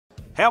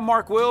Hey, I'm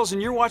Mark Wills,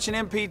 and you're watching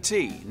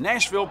NPT,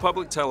 Nashville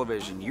Public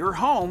Television, your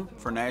home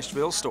for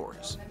Nashville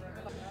stories.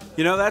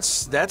 You know,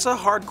 that's a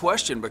hard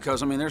question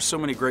because, I mean, there's so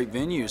many great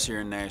venues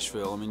here in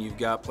Nashville. I mean, you've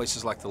got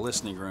places like the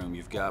Listening Room,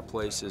 you've got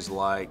places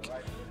like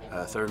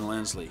 3rd and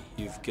Lindsley,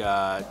 you've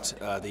got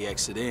the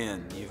Exit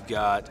Inn, you've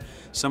got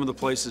some of the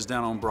places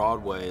down on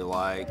Broadway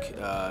like,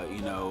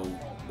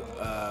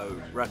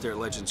 right there at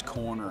Legends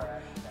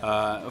Corner.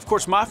 Of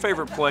course, my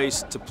favorite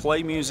place to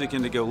play music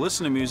and to go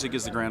listen to music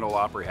is the Grand Ole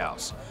Opry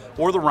House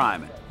or the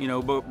Ryman, you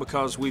know,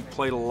 because we've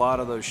played a lot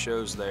of those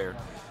shows there.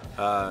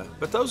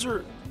 But those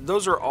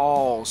are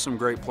all some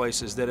great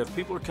places that if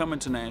people are coming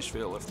to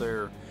Nashville, if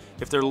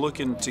they're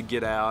looking to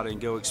get out and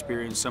go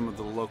experience some of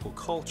the local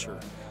culture,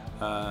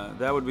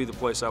 that would be the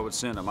place I would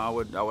send them. I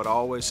would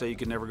always say you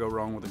could never go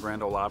wrong with the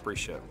Grand Ole Opry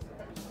show.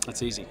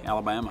 That's easy.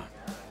 Alabama.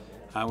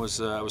 I was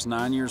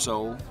 9 years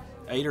old,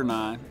 8 or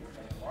 9.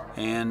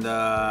 And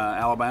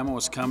Alabama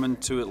was coming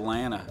to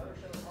Atlanta,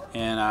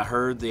 and I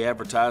heard the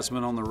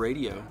advertisement on the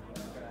radio,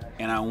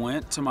 and I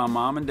went to my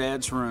mom and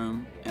dad's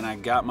room and I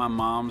got my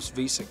mom's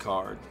Visa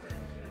card,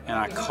 and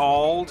I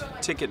called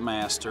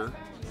Ticketmaster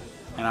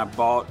and I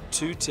bought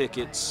 2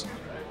 tickets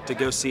to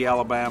go see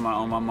Alabama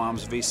on my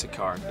mom's Visa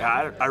card.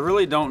 I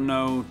really don't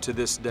know to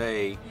this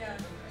day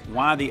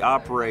why the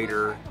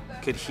operator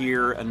could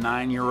hear a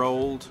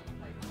 9-year-old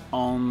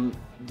on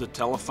the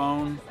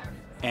telephone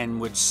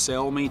and would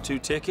sell me 2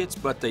 tickets,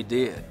 but they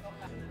did.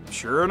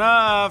 Sure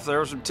enough, there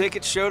were some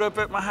tickets showed up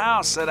at my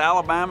house, said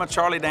Alabama,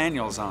 Charlie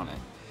Daniels on it,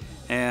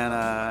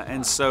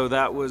 and so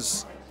that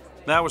was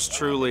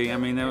truly. I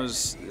mean, I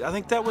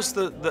think that was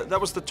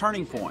the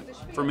turning point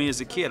for me as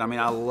a kid. I mean,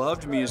 I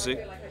loved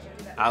music,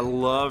 I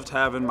loved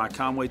having my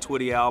Conway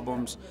Twitty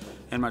albums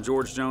and my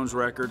George Jones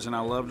records, and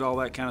I loved all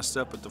that kind of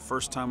stuff. But the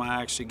first time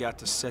I actually got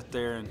to sit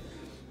there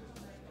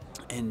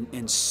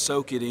and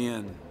soak it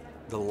in,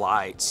 the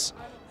lights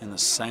and the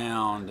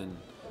sound and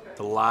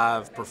the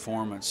live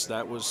performance,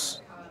 that was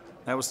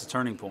the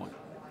turning point.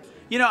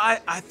 You know,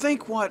 I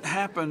think what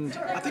happened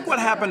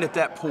at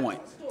that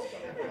point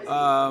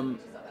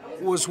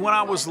was when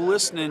I was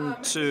listening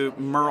to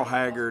Merle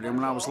Haggard and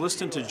when I was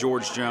listening to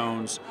George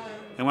Jones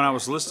and when I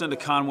was listening to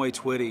Conway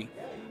Twitty.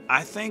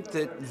 I think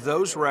that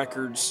those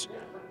records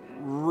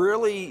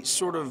really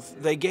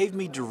they gave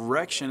me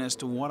direction as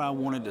to what I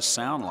wanted to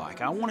sound like.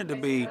 I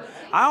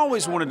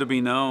always wanted to be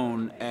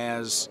known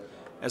as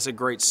a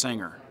great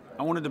singer.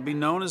 I wanted to be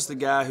known as the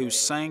guy who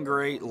sang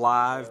great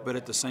live, but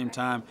at the same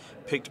time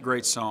picked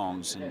great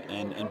songs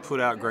and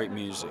put out great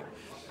music.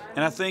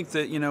 And I think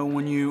that, you know,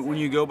 when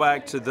you go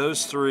back to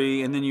those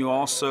 3, and then you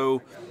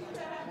also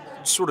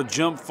sort of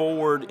jump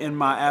forward in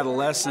my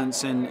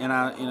adolescence, and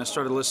I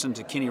started listening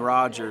to Kenny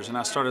Rogers, and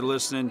I started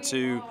listening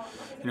to,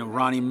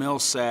 Ronnie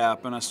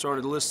Millsap, and I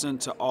started listening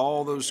to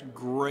all those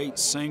great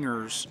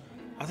singers.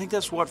 I think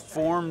that's what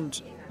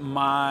formed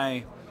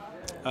my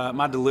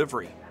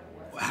delivery,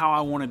 how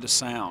I wanted to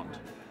sound.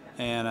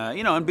 And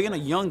and being a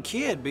young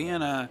kid,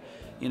 being a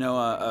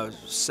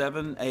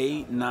 7,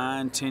 8,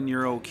 9,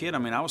 10-year-old kid, I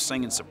mean, I was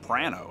singing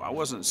soprano. I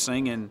wasn't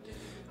singing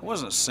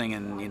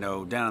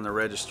down in the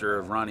register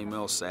of Ronnie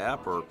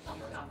Millsap or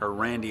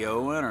Randy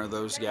Owen or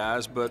those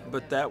guys,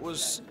 but that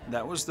was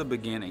the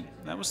beginning.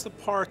 That was the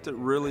part that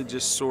really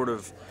just sort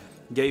of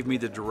gave me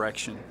the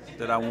direction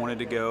that I wanted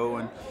to go.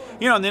 And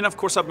and then of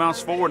course I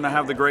bounce forward and I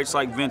have the greats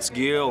like Vince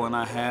Gill, and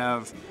I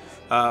have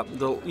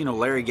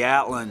Larry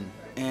Gatlin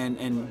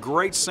and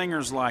great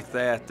singers like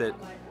that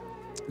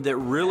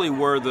really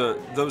were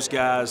those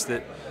guys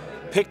that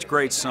picked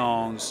great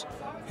songs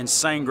and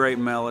sang great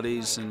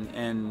melodies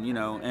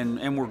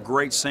and were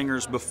great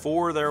singers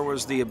before there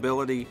was the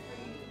ability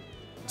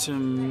to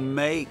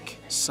make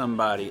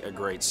somebody a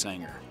great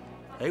singer.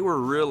 They were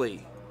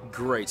really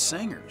great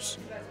singers.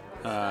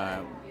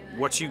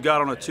 What you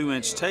got on a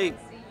 2-inch tape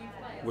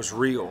was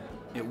real.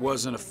 It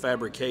wasn't a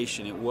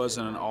fabrication. It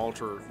wasn't an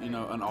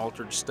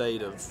altered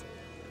state of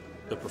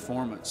the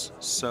performance.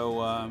 So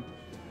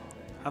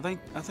I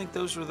think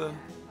those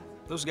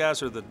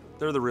guys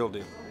they're the real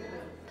deal.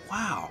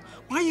 Wow,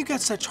 why you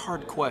got such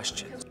hard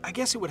questions? I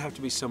guess it would have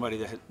to be somebody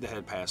that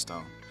had passed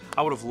on.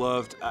 I would have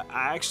loved.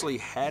 I actually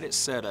had it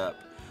set up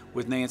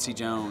with Nancy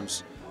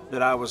Jones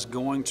that I was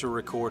going to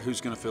record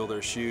Who's Gonna Fill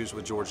Their Shoes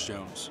with George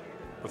Jones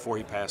before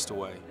he passed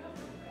away.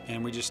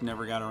 And we just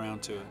never got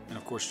around to it. And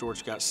of course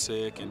George got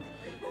sick, and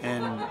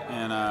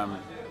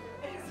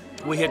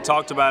we had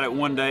talked about it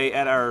one day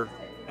at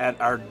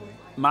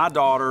my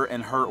daughter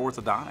and her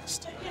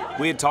orthodontist.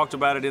 We had talked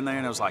about it in there,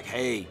 and I was like,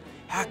 hey,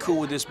 how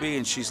cool would this be?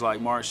 And she's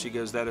like, Mark, she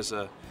goes, it's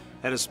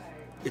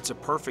a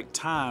perfect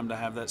time to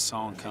have that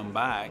song come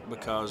back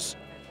because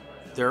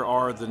there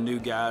are the new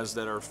guys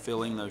that are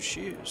filling those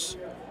shoes.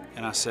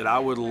 And I said, I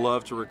would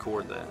love to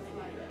record that.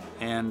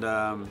 And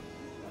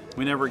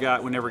we never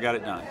got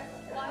it done.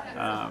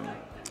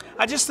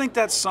 I just think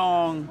that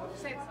song,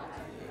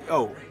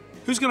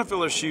 Who's Gonna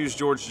Fill Their Shoes,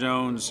 George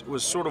Jones,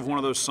 was sort of one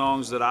of those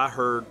songs that I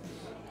heard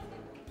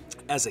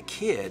as a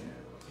kid,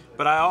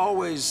 but I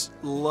always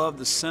loved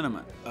the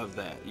sentiment of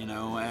that,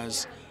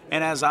 as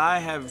And as I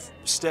have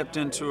stepped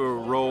into a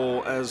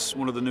role as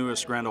one of the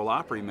newest Grand Ole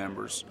Opry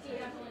members,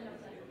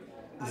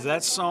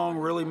 that song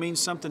really means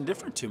something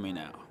different to me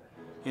now.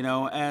 You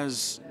know,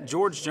 as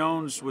George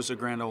Jones was a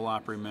Grand Ole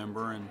Opry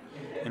member, and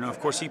you know, of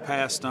course, he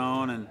passed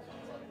on,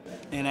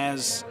 and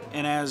as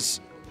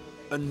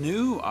a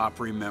new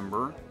Opry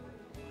member,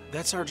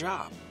 that's our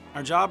job.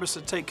 Our job is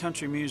to take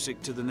country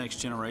music to the next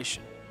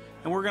generation,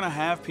 and we're going to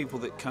have people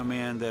that come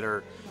in that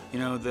are, you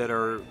know, that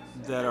are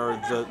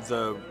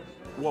the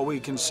what we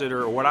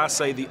consider, or what I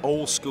say, the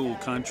old school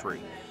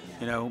country.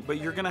 You know, but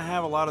you're going to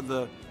have a lot of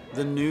the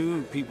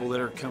new people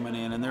that are coming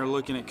in, and they're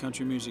looking at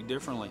country music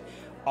differently.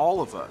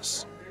 All of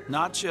us,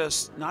 not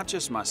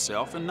just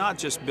myself, and not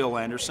just Bill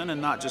Anderson,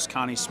 and not just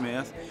Connie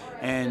Smith,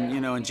 and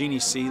you know, and Jeannie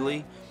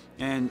Seeley,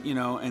 and you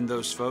know, and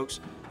those folks.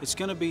 It's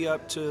going to be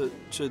up to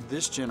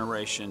this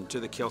generation,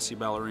 to the Kelsey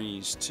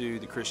Ballerinis, to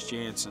the Chris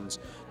Jansons,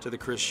 to the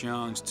Chris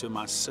Youngs, to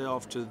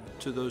myself, to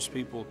those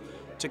people,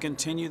 to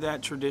continue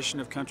that tradition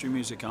of country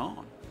music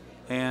on.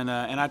 And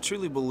I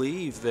truly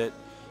believe that,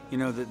 you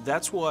know,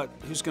 that's what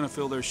Who's Gonna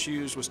Fill Their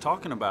Shoes was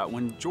talking about.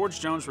 When George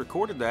Jones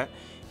recorded that,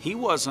 he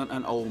wasn't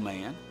an old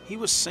man. He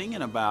was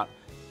singing about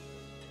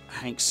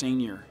Hank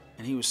Sr.,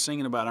 and he was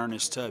singing about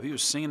Ernest Tubb. He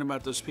was singing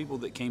about those people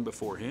that came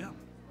before him,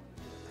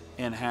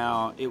 and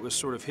how it was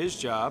sort of his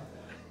job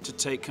to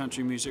take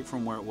country music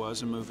from where it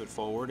was and move it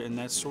forward. And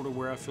that's sort of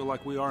where I feel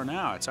like we are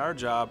now. It's our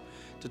job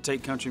to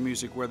take country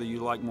music, whether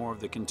you like more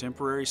of the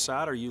contemporary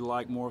side or you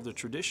like more of the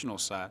traditional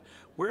side.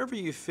 Wherever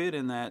you fit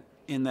in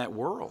that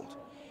world,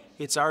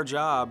 it's our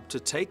job to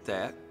take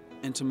that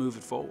and to move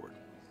it forward.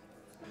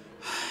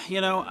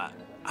 You know,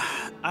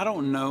 I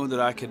don't know that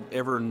I could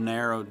ever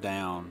narrow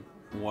down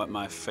what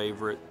my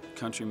favorite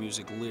country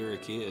music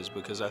lyric is,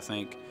 because I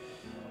think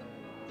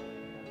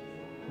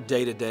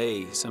day to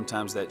day,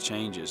 sometimes that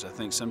changes. I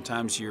think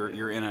sometimes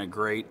you're in a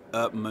great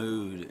up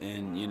mood,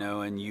 and you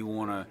know, and you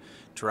want to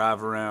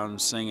drive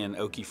around singing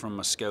 "Okie from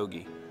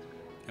Muskogee,"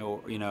 or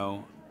you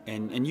know,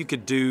 and you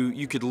could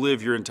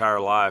live your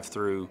entire life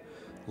through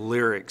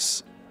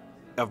lyrics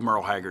of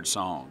Merle Haggard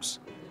songs.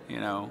 You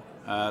know,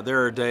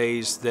 there are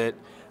days that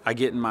I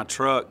get in my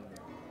truck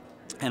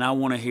and I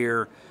want to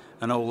hear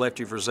an old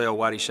Lefty Frizzell,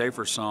 Whitey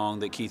Shafer song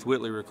that Keith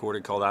Whitley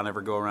recorded called "I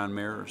Never Go Around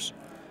Mirrors."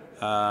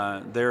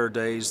 There are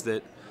days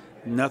that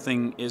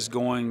nothing is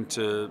going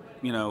to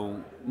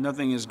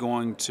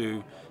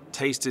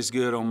taste as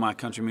good on my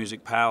country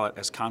music palate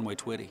as Conway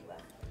Twitty.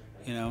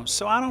 You know,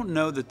 so I don't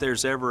know that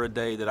there's ever a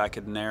day that I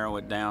could narrow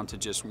it down to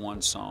just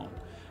one song.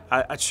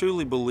 I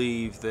truly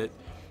believe that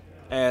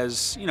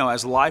as you know,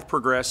 as life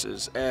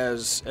progresses,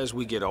 as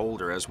we get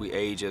older, as we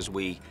age, as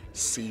we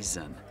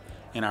season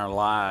in our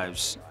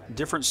lives,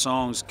 different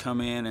songs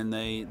come in and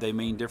they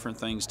mean different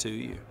things to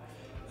you.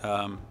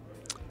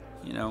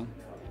 You know,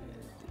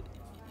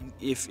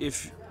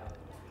 if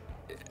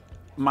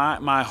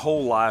my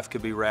whole life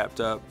could be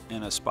wrapped up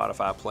in a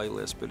Spotify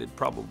playlist, but it'd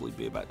probably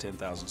be about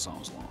 10,000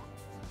 songs long.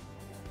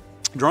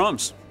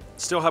 Drums.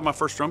 Still have my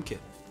first drum kit.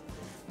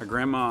 My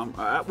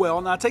grandma,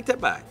 well, now I take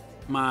that back.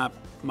 My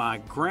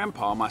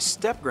grandpa, my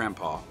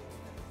step-grandpa,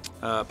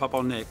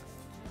 Papa Nick,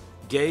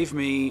 gave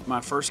me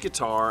my first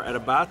guitar at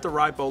about the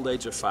ripe old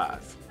age of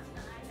 5.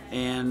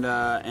 And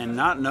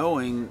not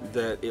knowing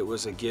that it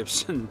was a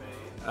Gibson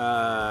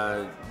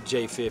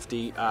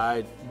J50,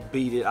 I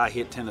beat it. I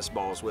hit tennis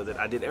balls with it.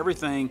 I did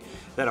everything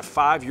that a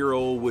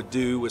 5-year-old would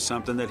do with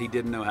something that he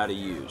didn't know how to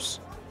use.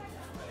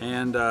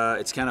 And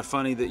it's kind of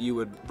funny that you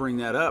would bring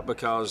that up,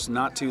 because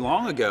not too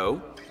long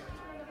ago,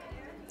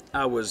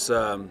 I was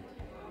at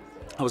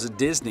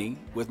Disney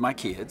with my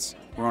kids.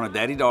 We're on a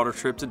daddy-daughter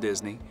trip to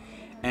Disney,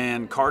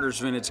 and Carter's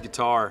vintage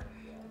guitar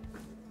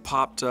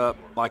popped up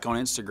like on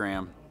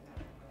Instagram.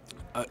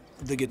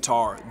 The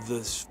guitar,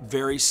 this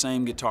very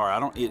same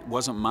guitar. It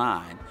wasn't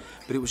mine,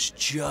 but it was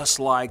just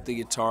like the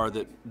guitar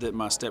that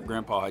my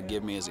step-grandpa had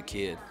given me as a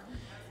kid.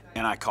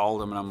 And I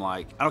called him and I'm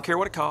like, I don't care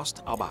what it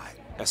costs, I'll buy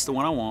it. That's the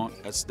one I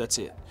want, that's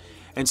it.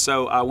 And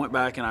so I went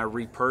back and I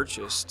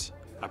purchased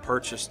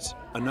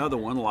another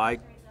one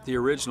like the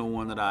original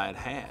one that I had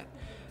had.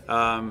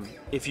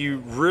 If you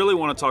really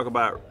want to talk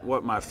about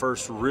what my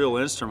first real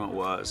instrument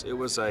was, it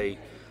was a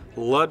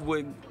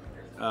Ludwig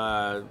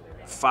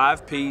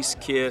 5-piece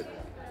kit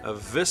of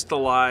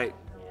Vistalite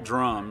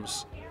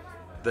drums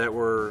that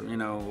were, you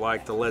know,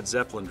 like the Led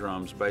Zeppelin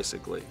drums,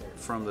 basically,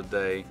 from the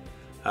day.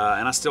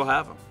 And I still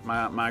have them.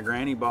 My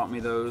granny bought me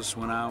those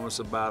when I was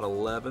about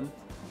 11,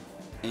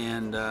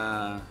 and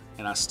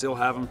I still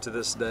have them to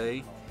this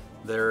day.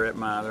 They're in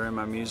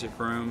my music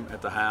room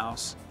at the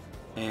house,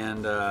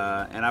 and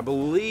I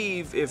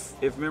believe,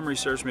 if memory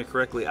serves me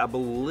correctly, I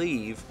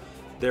believe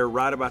they're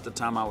right about the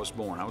time I was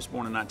born. I was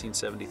born in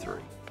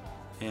 1973.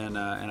 And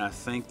I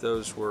think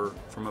those were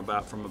from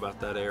about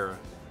that era.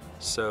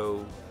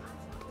 So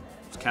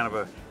it's kind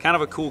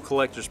of a cool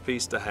collector's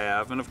piece to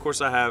have. And of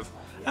course I have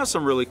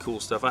some really cool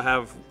stuff. I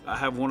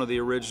have one of the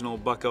original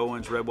Buck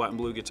Owens red, white, and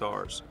blue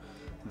guitars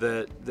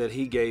that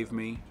he gave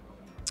me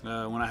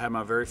when I had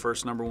my very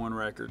first #1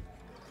 record.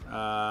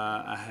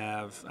 I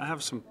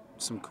have some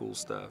some cool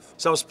stuff.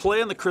 So I was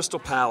playing the Crystal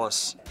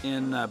Palace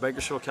in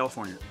Bakersfield,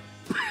 California,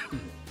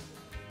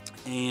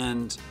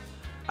 and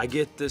I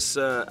get this.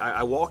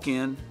 I walk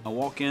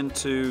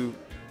into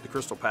the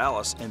Crystal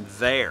Palace, and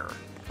there,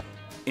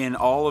 in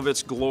all of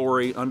its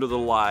glory, under the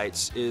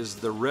lights, is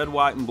the red,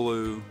 white, and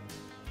blue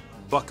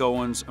Buck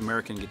Owens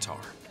American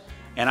guitar.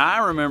 And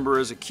I remember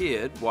as a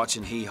kid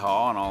watching Hee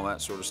Haw and all that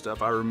sort of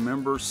stuff, I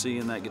remember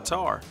seeing that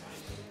guitar.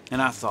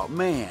 And I thought,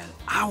 man,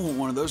 I want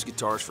one of those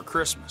guitars for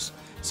Christmas.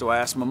 So I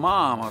asked my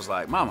mom, I was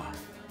like, Mama,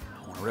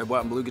 I want a red,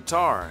 white, and blue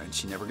guitar. And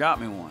she never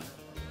got me one.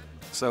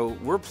 So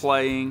we're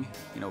playing,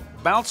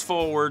 bounce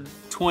forward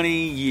 20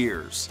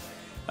 years.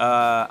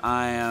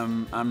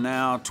 I'm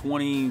now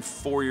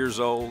 24 years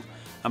old.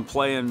 I'm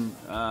playing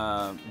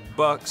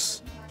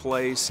Buck's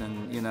place,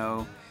 and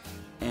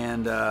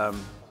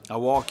I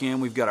walk in,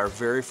 we've got our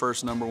very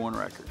first #1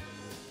 record.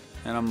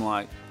 And I'm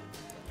like,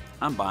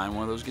 I'm buying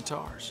one of those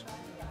guitars.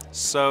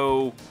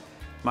 So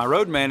my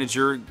road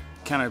manager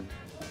kind of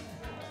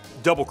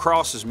double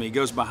crosses me,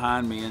 goes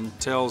behind me and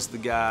tells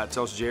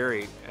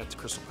Jerry at the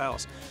Crystal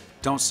Palace,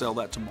 don't sell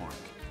that to Mark.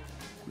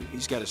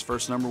 He's got his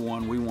first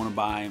 #1, we want to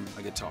buy him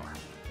a guitar.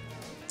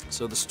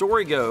 So the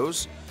story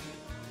goes,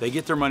 they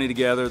get their money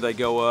together, they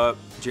go up,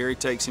 Jerry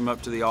takes him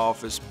up to the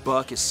office,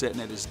 Buck is sitting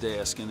at his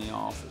desk in the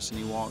office, and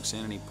he walks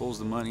in and he pulls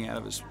the money out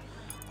of his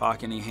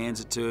pocket and he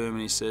hands it to him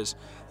and he says,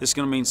 this is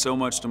going to mean so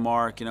much to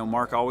Mark.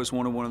 Mark always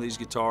wanted one of these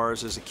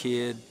guitars as a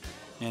kid,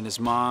 and his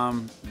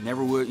mom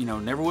never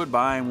would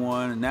buy him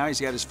one, and now he's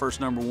got his first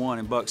 #1,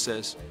 and Buck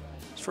says,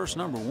 his first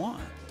 #1?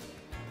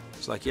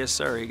 It's like, yes,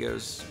 sir. He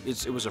goes,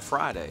 it was a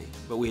Friday,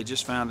 but we had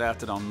just found out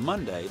that on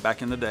Monday,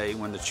 back in the day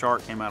when the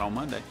chart came out on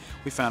Monday,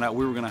 we found out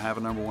we were going to have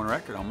a #1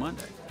 record on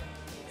Monday.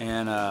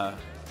 And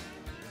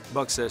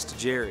Buck says to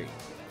Jerry,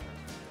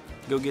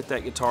 go get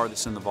that guitar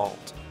that's in the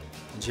vault.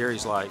 And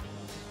Jerry's like,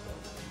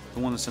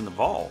 the one that's in the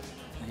vault?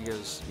 And he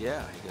goes,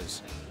 yeah. He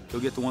goes, go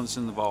get the one that's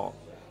in the vault.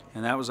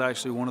 And that was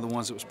actually one of the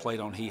ones that was played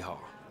on Hee Haw.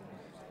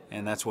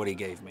 And that's what he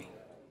gave me.